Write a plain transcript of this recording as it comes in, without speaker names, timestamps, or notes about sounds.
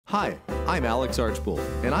Hi, I'm Alex Archbold,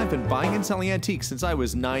 and I've been buying and selling antiques since I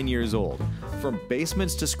was 9 years old. From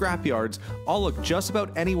basements to scrapyards, I'll look just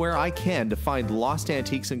about anywhere I can to find lost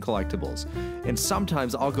antiques and collectibles. And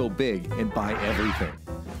sometimes I'll go big and buy everything.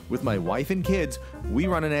 With my wife and kids, we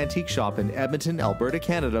run an antique shop in Edmonton, Alberta,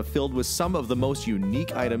 Canada, filled with some of the most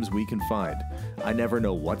unique items we can find. I never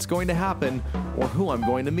know what's going to happen or who I'm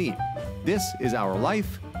going to meet. This is our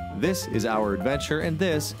life, this is our adventure, and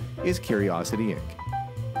this is Curiosity Inc.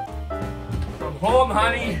 From home,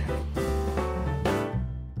 honey.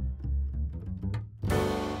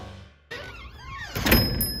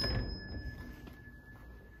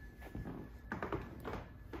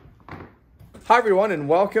 Hi everyone, and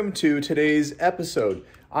welcome to today's episode.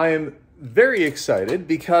 I am very excited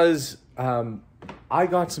because I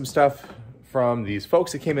got some stuff from these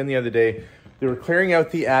folks that came in the other day. They were clearing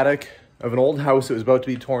out the attic of an old house that was about to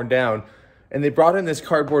be torn down, and they brought in this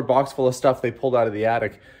cardboard box full of stuff they pulled out of the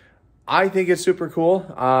attic. I think it's super cool.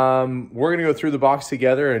 We're gonna go through the box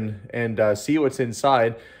together and see what's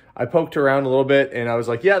inside. I poked around a little bit and I was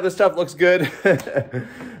like, yeah, this stuff looks good.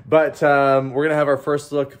 But we're gonna have our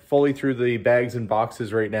first look fully through the bags and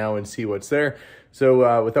boxes right now and see what's there.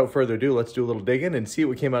 So without further ado, let's do a little digging and see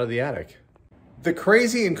what came out of the attic. The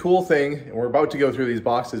crazy and cool thing, and we're about to go through these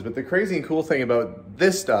boxes, but the crazy and cool thing about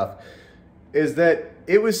this stuff is that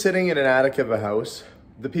it was sitting in an attic of a house.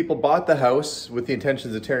 The people bought the house with the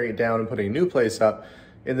intentions of tearing it down and putting a new place up.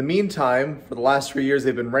 In the meantime, for the last 3 years,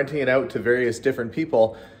 they've been renting it out to various different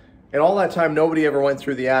people. And all that time, nobody ever went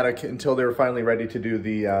through the attic until they were finally ready to do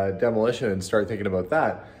the demolition and start thinking about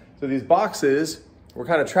that. So these boxes were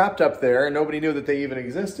kind of trapped up there and nobody knew that they even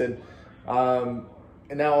existed. And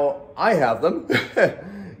now I have them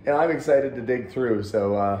and I'm excited to dig through.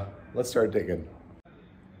 So let's start digging.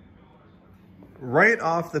 Right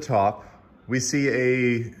off the top, we see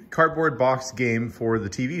a cardboard box game for the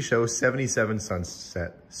TV show 77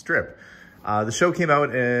 Sunset Strip. The show came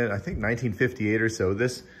out in, I think, 1958 or so.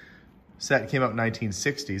 This set came out in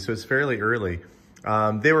 1960, so it's fairly early.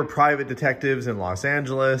 They were private detectives in Los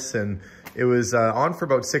Angeles, and it was on for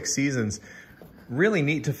about 6 seasons. Really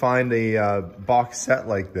neat to find a box set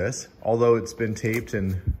like this, although it's been taped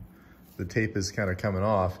and the tape is kind of coming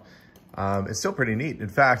off. It's still pretty neat. In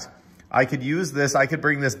fact, I could use this, I could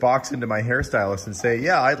bring this box into my hairstylist and say,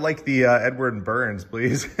 yeah, I'd like the Edward and Burns,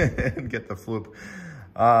 please, and get the floop.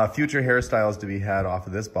 Future hairstyles to be had off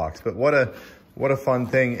of this box. But what a fun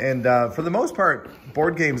thing. And for the most part,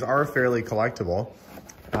 board games are fairly collectible.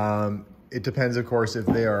 It depends, of course, if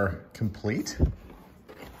they are complete,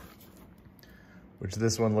 which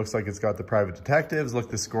this one looks like it's got the private detectives. Look,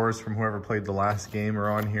 the scores from whoever played the last game are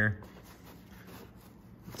on here.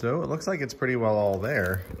 So it looks like it's pretty well all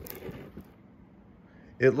there.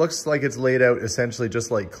 It looks like it's laid out essentially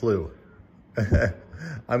just like Clue. I'm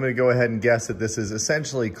gonna go ahead and guess that this is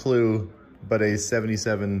essentially Clue, but a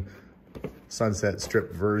 77 Sunset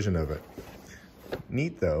Strip version of it.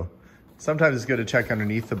 Neat though. Sometimes it's good to check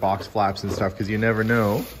underneath the box flaps and stuff because you never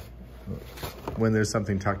know when there's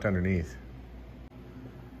something tucked underneath.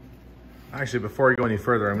 Actually, before I go any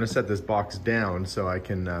further, I'm gonna set this box down so I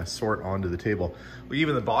can sort onto the table. Well,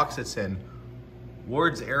 even the box it's in,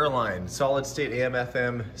 Ward's Airline, solid state AM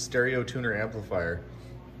FM stereo tuner amplifier.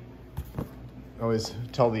 I always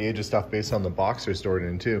tell the age of stuff based on the box they're stored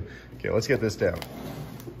in too. Okay, let's get this down.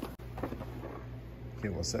 Okay,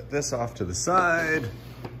 we'll set this off to the side.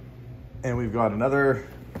 And we've got another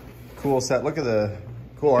cool set. Look at the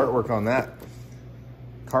cool artwork on that.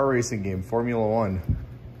 Car racing game, Formula One.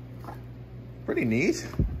 Pretty neat.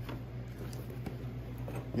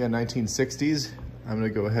 Yeah, 1960s. I'm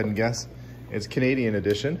gonna go ahead and guess. It's Canadian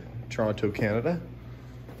edition, Toronto, Canada.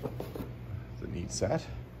 It's a neat set.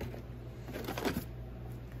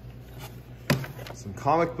 Some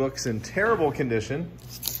comic books in terrible condition.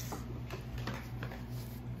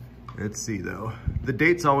 Let's see though. The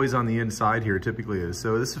date's always on the inside here, typically is.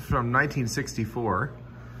 So this is from 1964.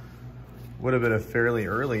 Would have been a fairly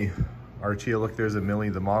early Archie. Look, there's a Millie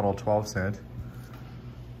the Model 12 cent.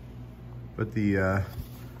 But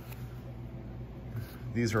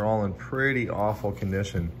these are all in pretty awful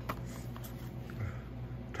condition.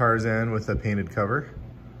 Tarzan with a painted cover.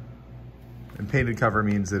 And painted cover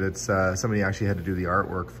means that it's somebody actually had to do the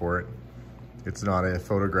artwork for it. It's not a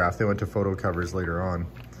photograph. They went to photo covers later on.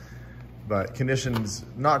 But conditions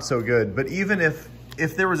not so good. But even if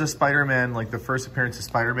there was a Spider-Man, like the first appearance of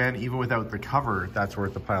Spider-Man, even without the cover, that's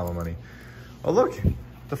worth a pile of money. Oh look,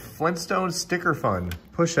 the Flintstones Sticker Fund.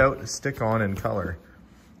 Push out, stick on in color.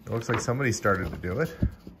 It looks like somebody started to do it.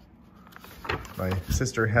 My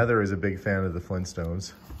sister Heather is a big fan of the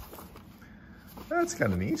Flintstones. That's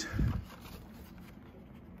kind of neat.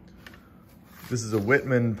 This is a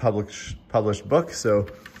Whitman published book, so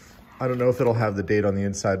I don't know if it'll have the date on the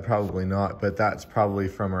inside, probably not, but that's probably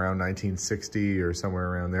from around 1960 or somewhere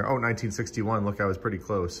around there. Oh, 1961, look, I was pretty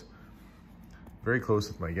close. Very close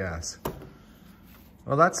with my guess.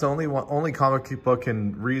 Well, that's the only comic book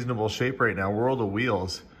in reasonable shape right now, World of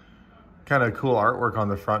Wheels. Kind of cool artwork on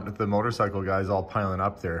the front with the motorcycle guys all piling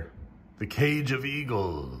up there. The Cage of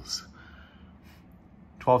Eagles.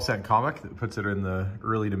 12-cent comic that puts it in the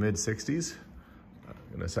early to mid 60s.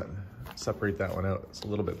 I'm gonna separate that one out. It's a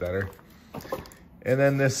little bit better. And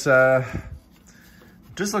then this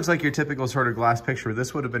just looks like your typical sort of glass picture.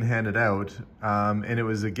 This would have been handed out, and it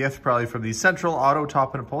was a gift probably from the Central Auto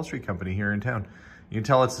Top and Upholstery Company here in town. You can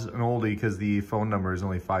tell it's an oldie because the phone number is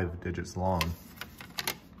only 5 digits long.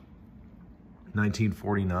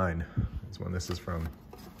 1949 is when this is from.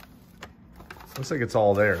 Looks like it's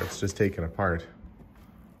all there. It's just taken apart.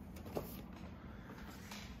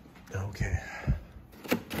 Okay.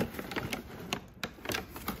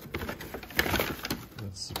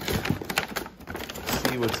 Let's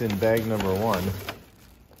see what's in bag number 1.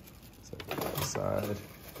 Set that aside.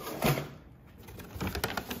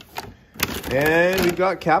 And we've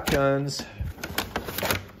got cap guns.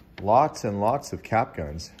 Lots and lots of cap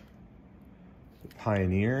guns. The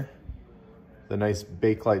Pioneer. The nice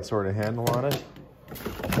Bakelite sort of handle on it.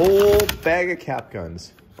 A whole bag of cap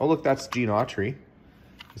guns. Oh, look, that's Gene Autry.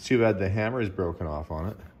 It's too bad the hammer is broken off on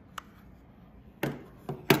it.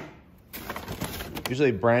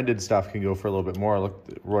 Usually branded stuff can go for a little bit more. Look,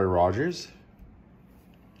 Roy Rogers.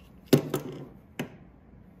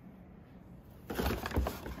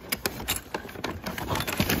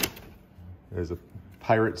 There's a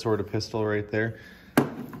pirate sort of pistol right there.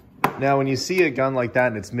 Now, when you see a gun like that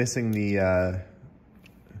and it's missing the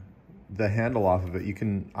handle off of it, you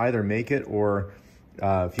can either make it or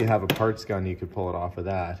if you have a parts gun, you could pull it off of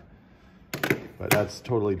that. But that's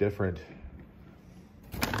totally different.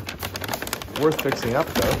 Worth fixing up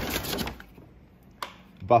though.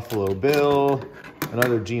 Buffalo Bill,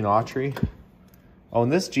 another Gene Autry. Oh,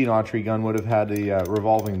 and this Gene Autry gun would have had a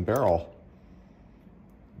revolving barrel.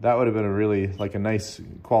 That would have been a really, like a nice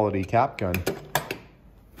quality cap gun.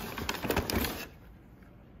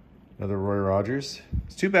 Another Roy Rogers.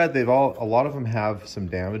 It's too bad a lot of them have some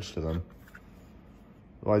damage to them.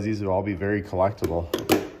 Otherwise, these would all be very collectible.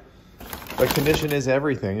 But condition is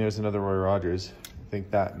everything. There's another Roy Rogers. I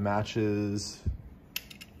think that matches,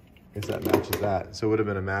 I guess that matches that. So it would have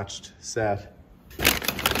been a matched set.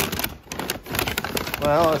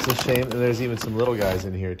 Well, it's a shame. And there's even some little guys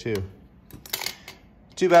in here too.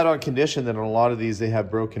 Too bad on condition that on a lot of these they have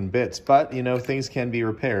broken bits. But, you know, things can be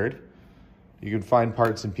repaired. You can find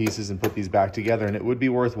parts and pieces and put these back together, and it would be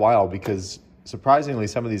worthwhile because surprisingly,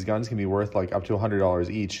 some of these guns can be worth like up to $100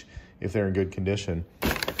 each if they're in good condition.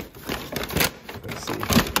 Let's see.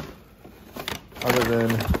 Other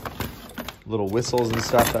than little whistles and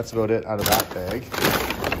stuff, that's about it out of that bag.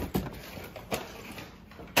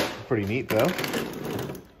 Pretty neat though.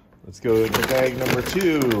 Let's go to bag number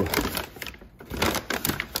 2.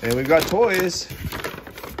 And we've got toys.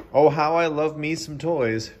 Oh, how I love me some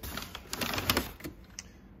toys.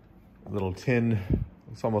 Little tin,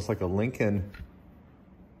 it's almost like a Lincoln.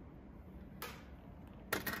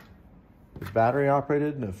 Battery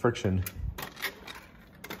operated? No, friction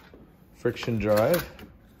drive.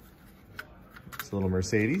 It's a little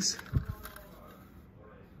Mercedes.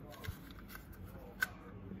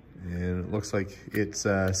 And it looks like it's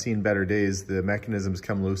seen better days. The mechanisms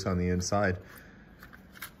come loose on the inside.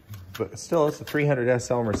 But still, it's a 300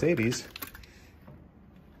 SL Mercedes.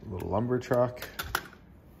 A little lumber truck.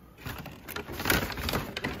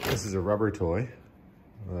 This is a rubber toy,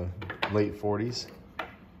 late 40s.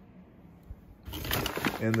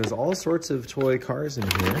 And there's all sorts of toy cars in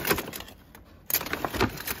here.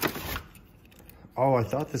 Oh, I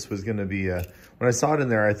thought this was gonna be, when I saw it in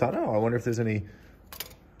there, I thought, oh, I wonder if there's any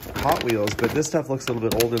Hot Wheels, but this stuff looks a little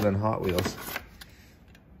bit older than Hot Wheels.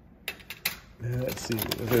 Let's see,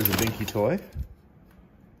 there's a Dinky toy.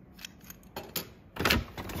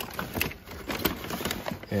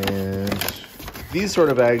 And these sort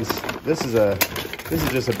of bags, this is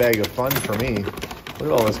just a bag of fun for me. Look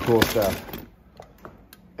at all this cool stuff.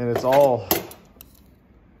 And it's all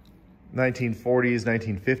 1940s,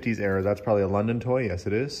 1950s era. That's probably a London toy. Yes,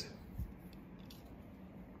 it is.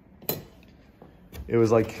 It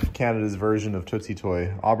was like Canada's version of Tootsie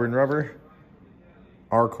Toy. Auburn Rubber,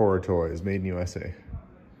 Arcor Toys, made in USA.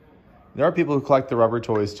 There are people who collect the rubber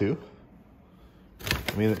toys too.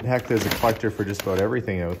 I mean, heck, there's a collector for just about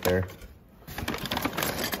everything out there.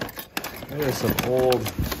 There's some old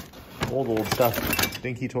stuff.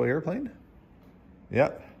 Dinky toy airplane.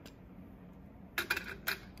 Yep.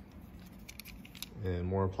 And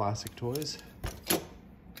more plastic toys.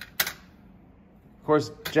 Of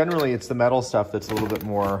course, generally it's the metal stuff that's a little bit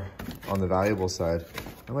more on the valuable side.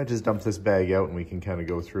 I might just dump this bag out and we can kind of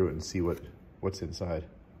go through it and see what's inside.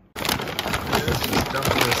 Just dump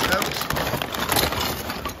this out.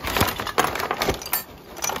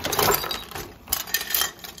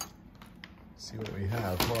 See what we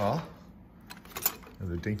have. Well,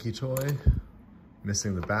 another dinky toy,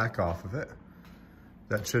 missing the back off of it.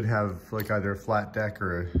 That should have like either a flat deck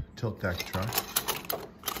or a tilt deck truck.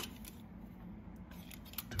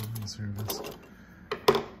 Towing service.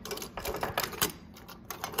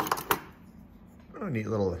 Oh, neat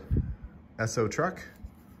little SO truck.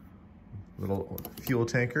 Little fuel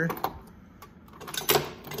tanker.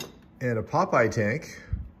 And a Popeye tank.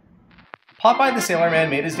 Popeye the Sailor Man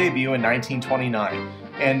made his debut in 1929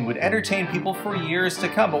 and would entertain people for years to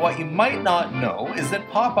come. But what you might not know is that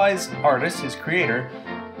Popeye's artist, his creator,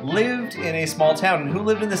 lived in a small town. And who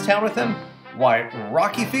lived in this town with him? Why,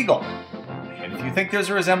 Rocky Fiegel. And if you think there's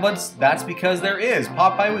a resemblance, that's because there is.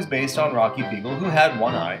 Popeye was based on Rocky Fiegel, who had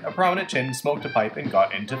one eye, a prominent chin, smoked a pipe, and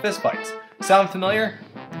got into fistfights. Sound familiar?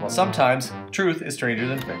 Well, sometimes truth is stranger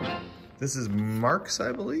than fiction. This is Marks,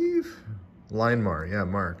 I believe? Linemar, yeah,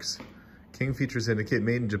 Marks. King features indicate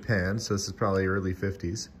made in Japan, so this is probably early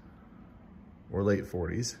 50s or late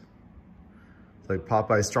 40s. It's like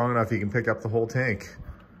Popeye's strong enough he can pick up the whole tank.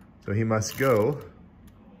 So he must go.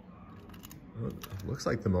 Well, looks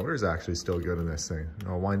like the motor is actually still good in this thing.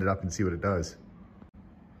 I'll wind it up and see what it does.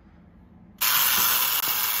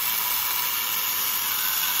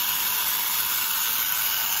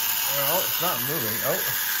 Well, it's not moving. Oh,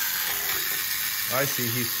 I see,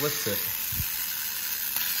 he flips it.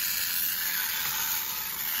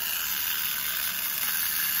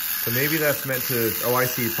 So maybe that's meant to, oh, I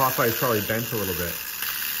see, Popeye's probably bent a little bit.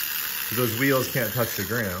 Those wheels can't touch the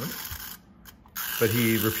ground. But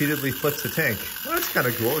he repeatedly flips the tank. Well, that's kind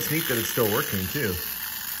of cool. It's neat that it's still working too.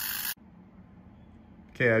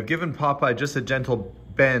 Okay, I've given Popeye just a gentle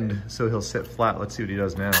bend so he'll sit flat. Let's see what he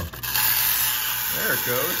does now. There it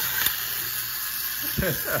goes.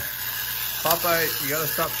 Popeye, you gotta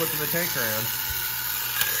stop flipping the tank around.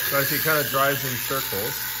 So as he kind of drives in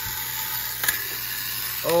circles.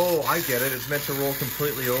 Oh, I get it. It's meant to roll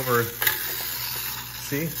completely over.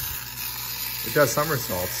 See? It does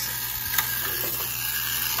somersaults.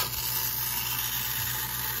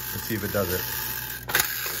 Let's see if it does it.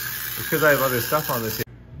 Because I have other stuff on this here.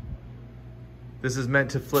 This is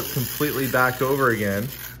meant to flip completely back over again.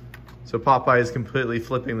 So Popeye is completely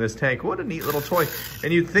flipping this tank. What a neat little toy.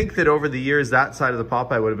 And you'd think that over the years, that side of the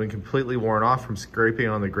Popeye would have been completely worn off from scraping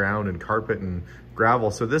on the ground and carpet and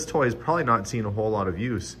gravel. So this toy has probably not seen a whole lot of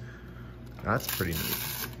use. That's pretty neat.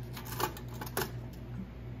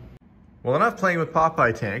 Well, enough playing with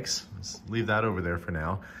Popeye tanks. Let's leave that over there for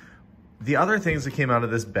now. The other things that came out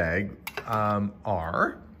of this bag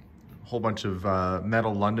are a whole bunch of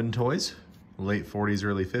metal London toys, late 40s,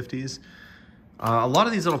 early 50s. A lot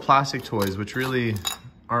of these little plastic toys, which really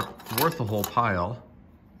aren't worth the whole pile.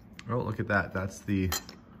 Oh, look at that. That's the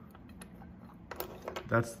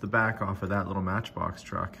back off of that little Matchbox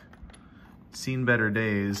truck. Seen better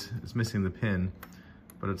days. It's missing the pin,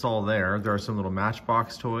 but it's all there. There are some little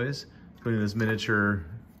Matchbox toys, including this miniature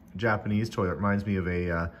Japanese toy that reminds me of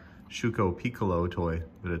a Shuko Piccolo toy,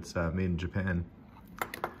 but it's made in Japan.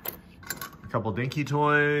 A couple dinky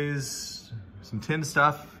toys, some tin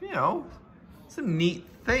stuff, you know, some neat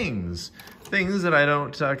things. Things that I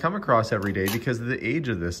don't come across every day because of the age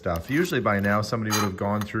of this stuff. Usually by now somebody would have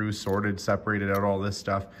gone through, sorted, separated out all this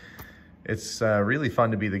stuff. It's really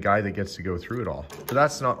fun to be the guy that gets to go through it all. But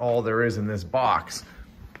that's not all there is in this box.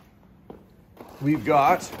 We've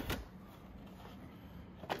got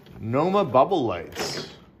Noma bubble lights.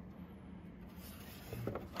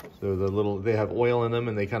 So they have oil in them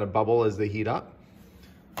and they kind of bubble as they heat up.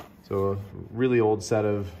 So a really old set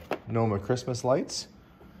of Noma Christmas lights.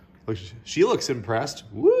 Look, she looks impressed.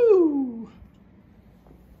 Woo!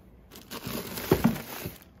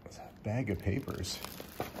 It's a bag of papers.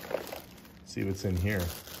 Let's see what's in here.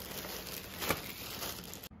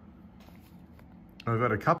 I've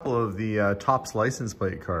got a couple of the Topps license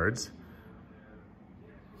plate cards.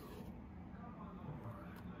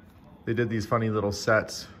 They did these funny little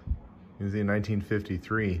sets in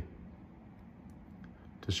 1953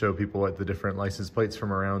 to show people what the different license plates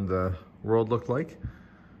from around the world looked like.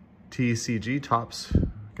 TCG, Topps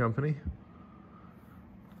company.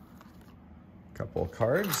 Couple of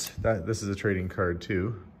cards. This is a trading card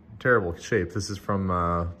too. Terrible shape. This is from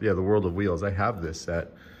yeah, the World of Wheels. I have this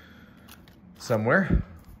set somewhere.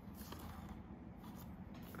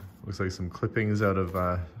 Looks like some clippings out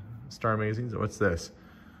of Star magazines. What's this?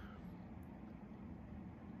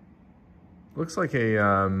 Looks like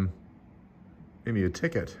a, maybe a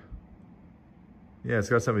ticket. Yeah, it's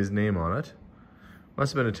got somebody's name on it.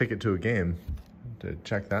 Must have been a ticket to a game. To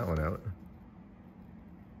check that one out.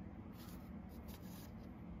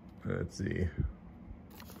 Let's see.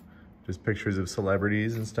 Just pictures of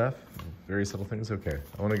celebrities and stuff. Various little things. Okay,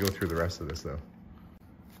 I want to go through the rest of this though.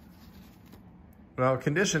 Well,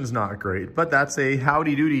 condition's not great, but that's a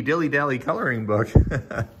Howdy Doody Dilly Dally coloring book.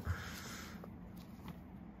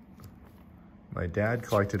 My dad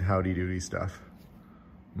collected Howdy Doody stuff,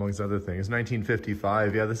 amongst other things.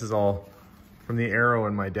 1955, yeah, this is all from the era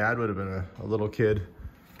when my dad would have been a little kid.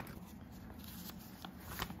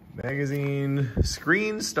 Magazine,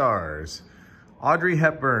 Screen Stars. Audrey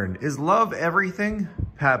Hepburn, is love everything?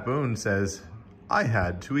 Pat Boone says, I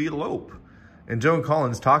had to elope. And Joan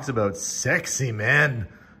Collins talks about sexy men.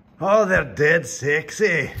 Oh, they're dead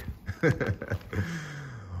sexy.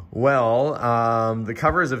 Well, the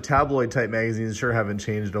covers of tabloid type magazines sure haven't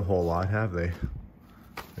changed a whole lot, have they?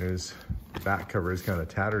 There's the back cover is kind of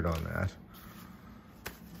tattered on that.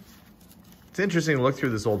 It's interesting to look through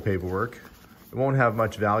this old paperwork. It won't have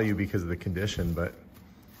much value because of the condition, but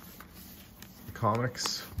the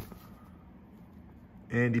comics.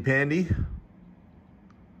 Andy Pandy,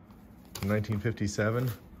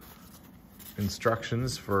 1957.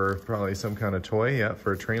 Instructions for probably some kind of toy, yeah,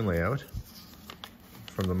 for a train layout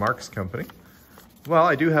from the Marx company. Well,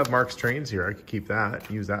 I do have Marx trains here. I could keep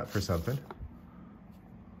that, use that for something.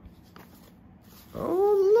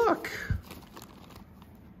 Oh, look.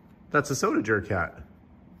 That's a soda jerk hat.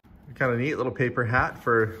 Kind of neat little paper hat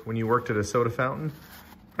for when you worked at a soda fountain.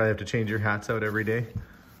 Probably have to change your hats out every day.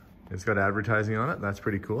 It's got advertising on it. That's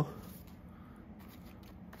pretty cool.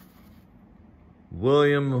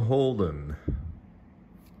 William Holden.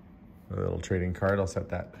 A little trading card. I'll set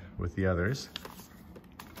that with the others.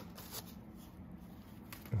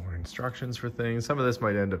 More instructions for things. Some of this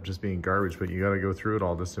might end up just being garbage, but you got to go through it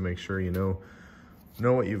all just to make sure you know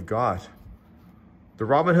what you've got. The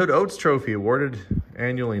Robin Hood Oates Trophy, awarded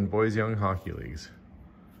annually in Boys Young Hockey Leagues.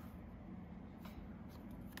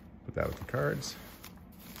 Put that with the cards.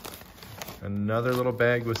 Another little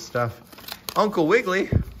bag with stuff. Uncle Wiggily.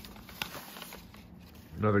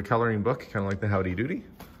 Another coloring book, kind of like the Howdy Doody.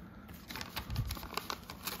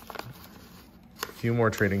 A few more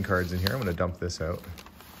trading cards in here. I'm going to dump this out.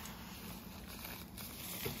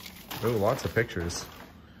 Oh, lots of pictures.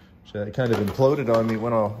 That kind of imploded on me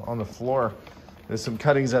when on the floor. There's some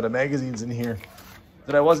cuttings out of magazines in here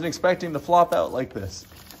that I wasn't expecting to flop out like this.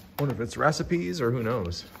 Wonder if it's recipes or who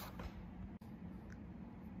knows.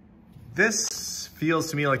 This feels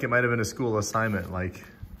to me like it might have been a school assignment, like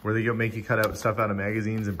where they make you cut out stuff out of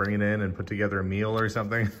magazines and bring it in and put together a meal or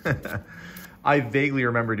something. I vaguely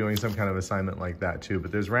remember doing some kind of assignment like that too,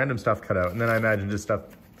 but there's random stuff cut out. And then I imagine just stuff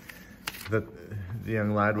that the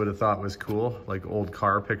young lad would have thought was cool, like old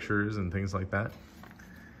car pictures and things like that.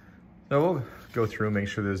 So we'll go through and make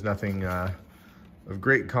sure there's nothing of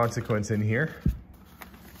great consequence in here.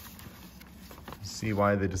 See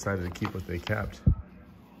why they decided to keep what they kept.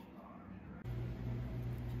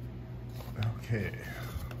 Okay.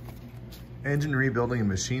 Engine Rebuilding and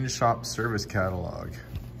Machine Shop Service Catalog,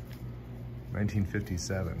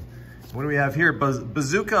 1957. What do we have here?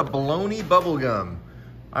 Bazooka Baloney Bubblegum.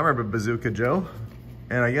 I remember Bazooka Joe.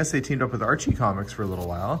 And I guess they teamed up with Archie Comics for a little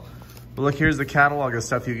while. But look, here's the catalog of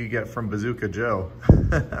stuff you could get from Bazooka Joe.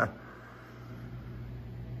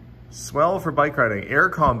 Swell for bike riding. Air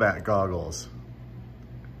combat goggles.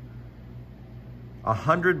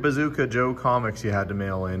 100 Bazooka Joe comics you had to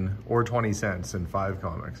mail in, or 20 cents in 5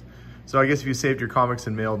 comics. So I guess if you saved your comics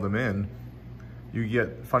and mailed them in, you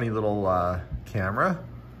get funny little camera,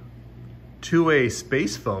 2-way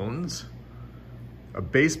space phones, a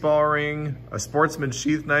baseball ring, a sportsman's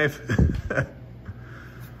sheath knife.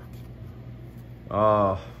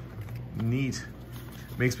 Oh, neat.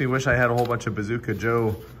 Makes me wish I had a whole bunch of Bazooka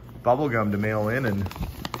Joe bubblegum to mail in and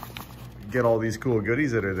get all these cool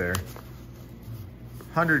goodies that are there.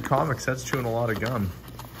 100 comics, that's chewing a lot of gum.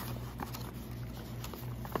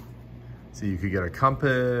 So you could get a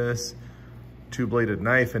compass, 2-bladed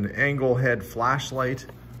knife, an angle head flashlight.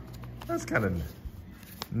 That's kind of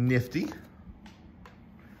nifty.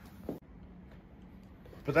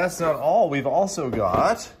 But that's not all. We've also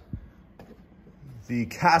got the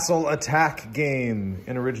Castle Attack game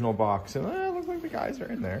in original box. And it looks like the guys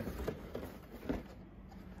are in there.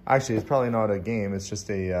 Actually, it's probably not a game. It's just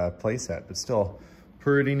a play set, but still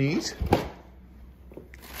pretty neat.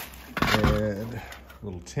 And a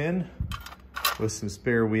little tin with some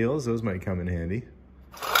spare wheels. Those might come in handy.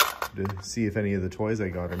 to see if any of the toys I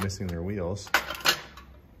got are missing their wheels.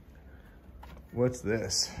 What's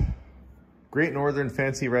this? Great Northern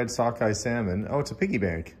Fancy Red Sockeye Salmon. Oh, it's a piggy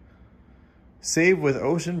bank. Save with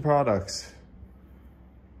ocean products.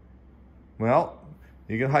 Well,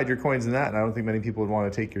 you can hide your coins in that, and I don't think many people would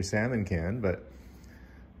want to take your salmon can, but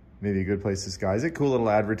maybe a good place to disguise it. Cool little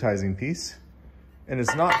advertising piece. And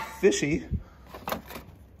it's not fishy.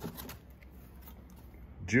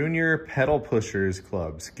 Junior Pedal Pushers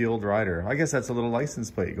Club, Skilled Rider. I guess that's a little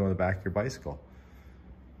license plate you go on the back of your bicycle.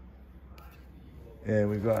 And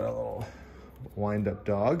we've got a little wind-up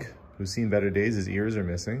dog who's seen better days. His ears are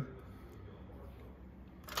missing.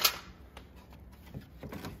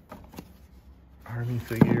 Army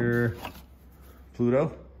figure,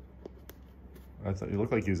 Pluto. I thought he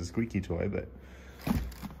looked like he was a squeaky toy, but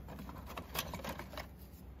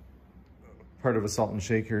part of a salt and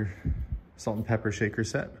pepper shaker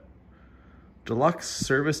set. Deluxe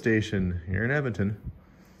service station here in Edmonton.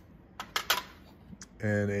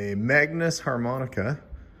 And a Magnus harmonica,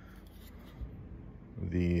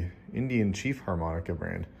 the Indian Chief harmonica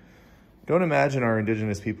brand. Don't imagine our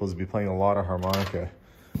indigenous peoples be playing a lot of harmonica.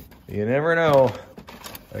 You never know.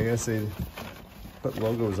 I guess they put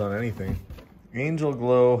logos on anything. Angel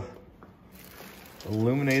Glow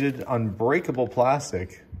illuminated unbreakable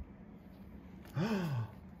plastic.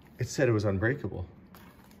 It said it was unbreakable,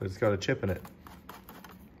 but it's got a chip in it.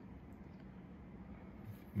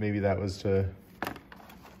 Maybe that was to,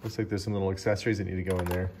 looks like there's some little accessories that need to go in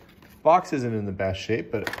there. Box isn't in the best shape,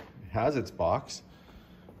 but it has its box.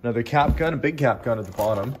 Another cap gun, a big cap gun at the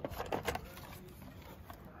bottom.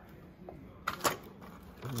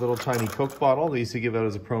 Little tiny Coke bottle they used to give out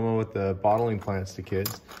as a promo with the bottling plants to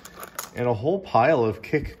kids. And a whole pile of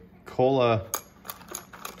Kick Cola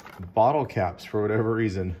bottle caps for whatever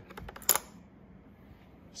reason.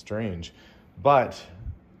 Strange. But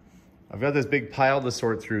I've got this big pile to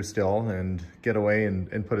sort through still and get away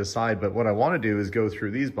and put aside. But what I want to do is go through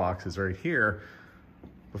these boxes right here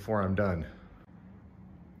before I'm done.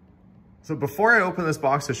 So before I open this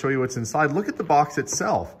box to show you what's inside, look at the box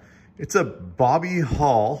itself. It's a Bobby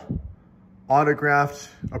Hall autographed,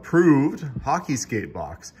 approved hockey skate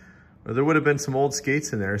box. There would have been some old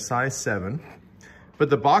skates in there, size 7. But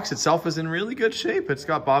the box itself is in really good shape. It's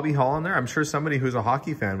got Bobby Hall in there. I'm sure somebody who's a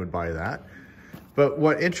hockey fan would buy that. But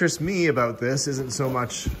what interests me about this isn't so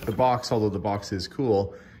much the box, although the box is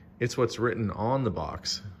cool. It's what's written on the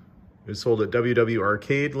box. It was sold at WW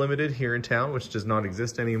Arcade Limited here in town, which does not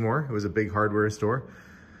exist anymore. It was a big hardware store.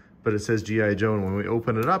 But it says G.I. Joe, and when we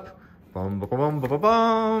open it up, bum, bum, bum, bum, bum,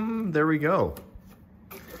 bum, there we go.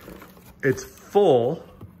 It's full,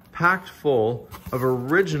 packed full of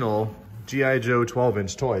original G.I. Joe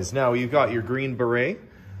 12-inch toys. Now, you've got your Green Beret,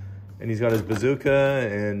 and he's got his bazooka,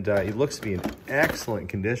 and he looks to be in excellent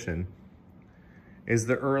condition. Is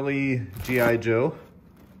the early G.I. Joe.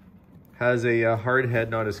 Has a hard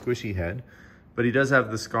head, not a squishy head, but he does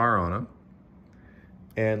have the scar on him.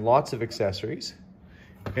 And lots of accessories.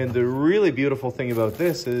 And the really beautiful thing about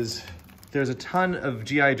this is there's a ton of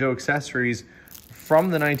G.I. Joe accessories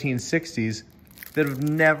from the 1960s that have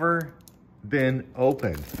never been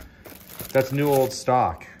opened. That's new old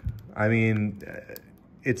stock. I mean,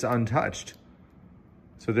 it's untouched.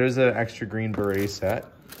 So there's an extra Green Beret set.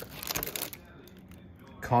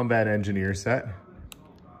 Combat Engineer set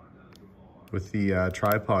with the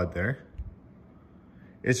tripod there.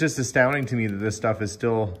 It's just astounding to me that this stuff is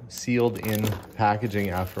still sealed in packaging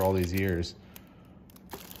after all these years.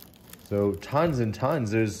 So tons and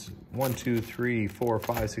tons. There's 1, 2, 3, 4,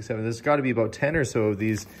 5, 6, 7. There's got to be about 10 or so of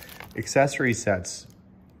these accessory sets,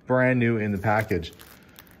 brand new in the package.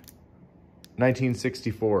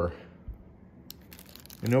 1964.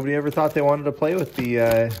 And nobody ever thought they wanted to play with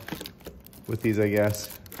the with these, I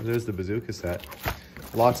guess. There's the bazooka set.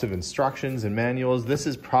 Lots of instructions and manuals. This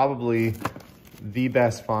is probably the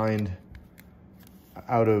best find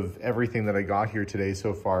out of everything that I got here today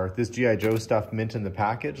so far. This G.I. Joe stuff mint in the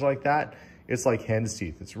package like that, it's like hen's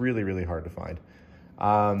teeth. It's really, really hard to find.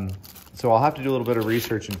 So I'll have to do a little bit of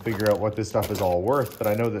research and figure out what this stuff is all worth, but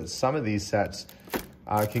I know that some of these sets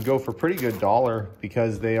can go for pretty good dollar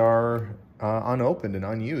because they are unopened and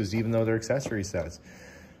unused, even though they're accessory sets.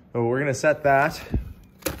 So we're gonna set that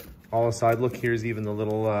all aside. Look, here's even the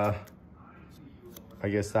little, I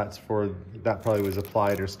guess that probably was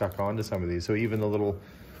applied or stuck onto some of these. So even the little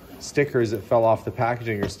stickers that fell off the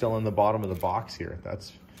packaging are still in the bottom of the box here.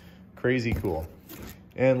 That's crazy cool.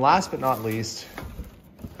 And last but not least,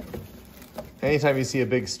 anytime you see a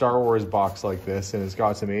big Star Wars box like this and it's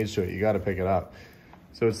got some age to it, you got to pick it up.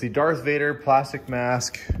 So it's the Darth Vader plastic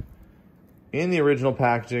mask in the original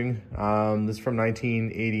packaging. This is from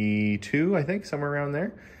 1982, I think, somewhere around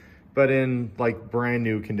there, but in like brand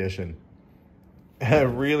new condition. A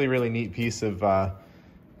really, really neat piece of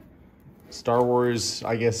Star Wars,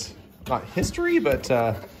 I guess, not history, but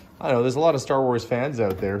I don't know, there's a lot of Star Wars fans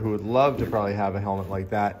out there who would love to probably have a helmet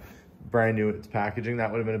like that, brand new its packaging.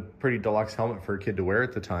 That would have been a pretty deluxe helmet for a kid to wear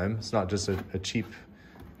at the time. It's not just a cheap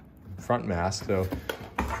front mask, so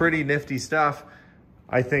pretty nifty stuff.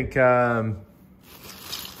 I think I'm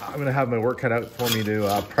gonna have my work cut out for me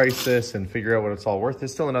to price this and figure out what it's all worth.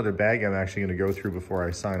 There's still another bag I'm actually gonna go through before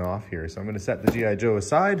I sign off here. So I'm gonna set the G.I. Joe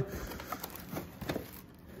aside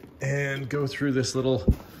and go through this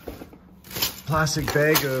little plastic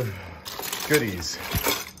bag of goodies.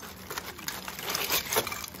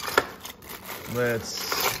 Let's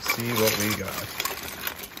see what we got.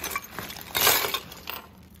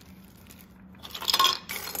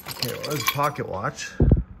 Okay, well, there's a pocket watch.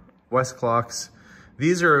 West Clocks.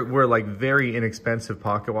 These were like very inexpensive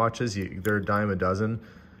pocket watches. They're a dime a dozen.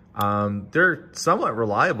 They're somewhat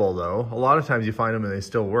reliable though. A lot of times you find them and they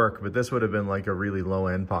still work, but this would have been like a really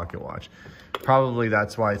low-end pocket watch. Probably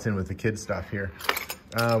that's why it's in with the kids stuff here.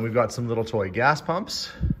 We've got some little toy gas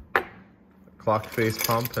pumps, clock face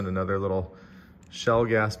pump, and another little shell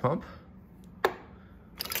gas pump.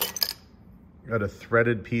 Got a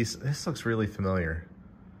threaded piece. This looks really familiar.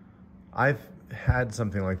 I've had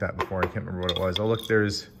something like that before. I can't remember what it was. Oh, look,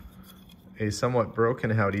 there's a somewhat broken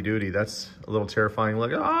Howdy Doody. That's a little terrifying.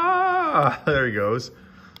 Look, ah, there he goes.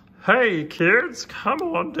 Hey kids, come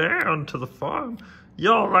on down to the farm.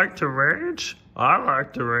 Y'all like to ranch? I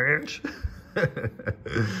like to ranch.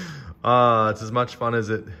 It's as much fun as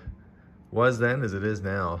it was then as it is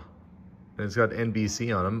now. And it's got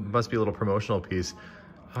NBC on them. Must be a little promotional piece.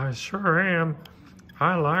 I sure am.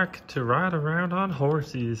 I like to ride around on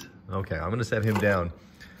horses. Okay, I'm gonna set him down.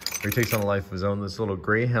 He takes on a life of his own. This little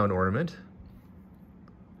greyhound ornament.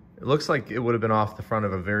 It looks like it would have been off the front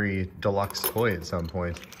of a very deluxe toy at some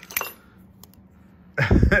point.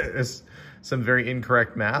 It's some very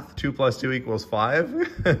incorrect math. 2 + 2 =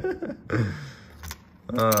 5.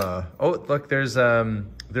 Oh, look, there's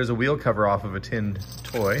a wheel cover off of a tinned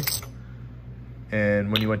toy.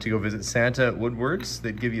 And when you went to go visit Santa at Woodward's,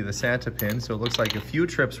 they'd give you the Santa pin. So it looks like a few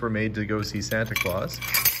trips were made to go see Santa Claus.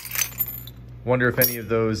 Wonder if any of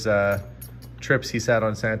those trips he sat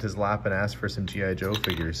on Santa's lap and asked for some G.I. Joe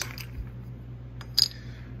figures.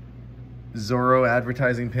 Zorro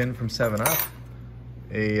advertising pin from 7-Up.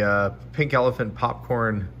 A pink elephant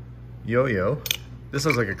popcorn yo-yo. This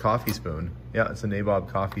looks like a coffee spoon. Yeah, it's a Nabob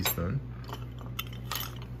coffee spoon.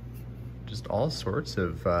 Just all sorts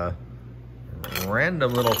of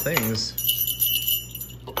random little things.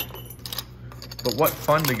 But what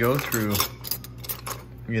fun to go through.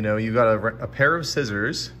 You know, you got a pair of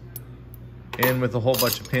scissors and with a whole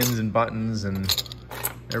bunch of pins and buttons and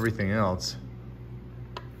everything else.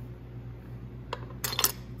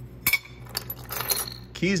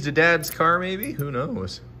 Keys to Dad's car, maybe? Who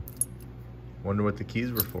knows? Wonder what the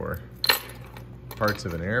keys were for. Parts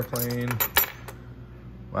of an airplane.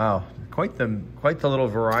 Wow, quite the little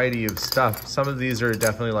variety of stuff. Some of these are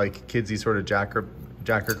definitely like kidsy sort of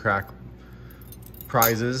jacker crack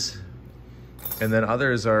prizes. And then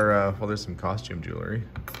others are, well, there's some costume jewelry.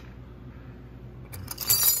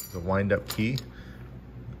 The wind-up key.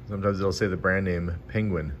 Sometimes it'll say the brand name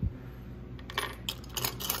Penguin.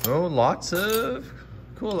 Oh, lots of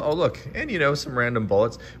cool. Oh, look, and you know, some random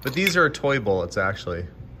bullets. But these are toy bullets, actually.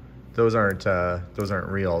 Those aren't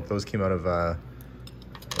real. Those came out of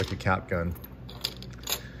like a cap gun.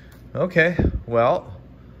 Okay, well,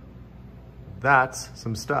 that's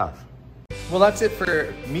some stuff. Well, that's it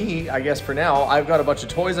for me, I guess, for now. I've got a bunch of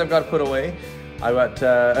toys I've got to put away. I've got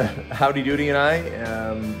Howdy Doody and I,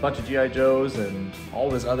 a bunch of G.I. Joes, and all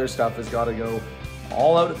this other stuff has got to go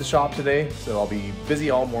all out at the shop today. So I'll be busy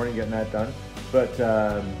all morning getting that done. But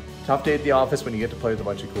tough day at the office when you get to play with a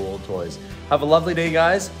bunch of cool toys. Have a lovely day,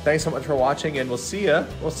 guys. Thanks so much for watching, and we'll see ya.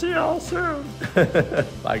 We'll see y'all soon.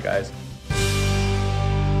 Bye, guys.